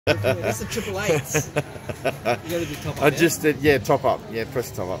That's the triple eights. You gotta do top up. I just did, yeah, top up. Yeah,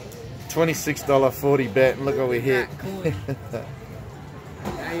 press top up. $26.40 bet, and look what we hit.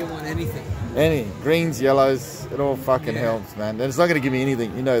 Now you want anything. Any greens, yellows, it all fucking helps, man. And it's not going to give me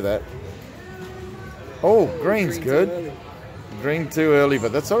anything, you know that. Oh, green's good. Green too early,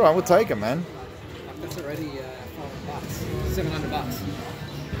 but that's all right. We'll take it, man. That's already $500, $700.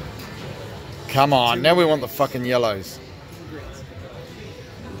 Come on, now we want the fucking yellows.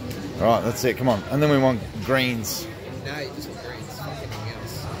 All right, that's it. Come on, and then we want greens. No, you just want greens. Fuck anything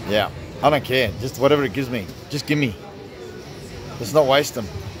else. Yeah, I don't care. Just whatever it gives me. Just give me. Let's not waste them.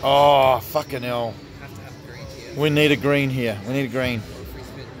 Oh, fucking hell. Have to have a green here. We need a green here. We need a green. Free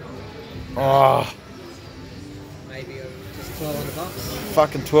spin. Oh. Maybe just $1,200.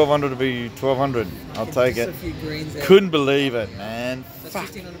 Fucking 1,200 to be 1,200. I'll take it. A few greens there. Couldn't believe it, man. That's Fuck.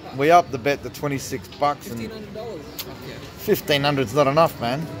 $1,500. We upped the bet to $26. $1,500. And 1,500's not enough,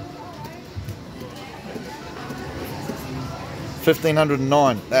 man.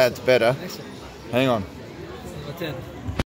 1,509. That's better. Excellent. Hang on. Or 10.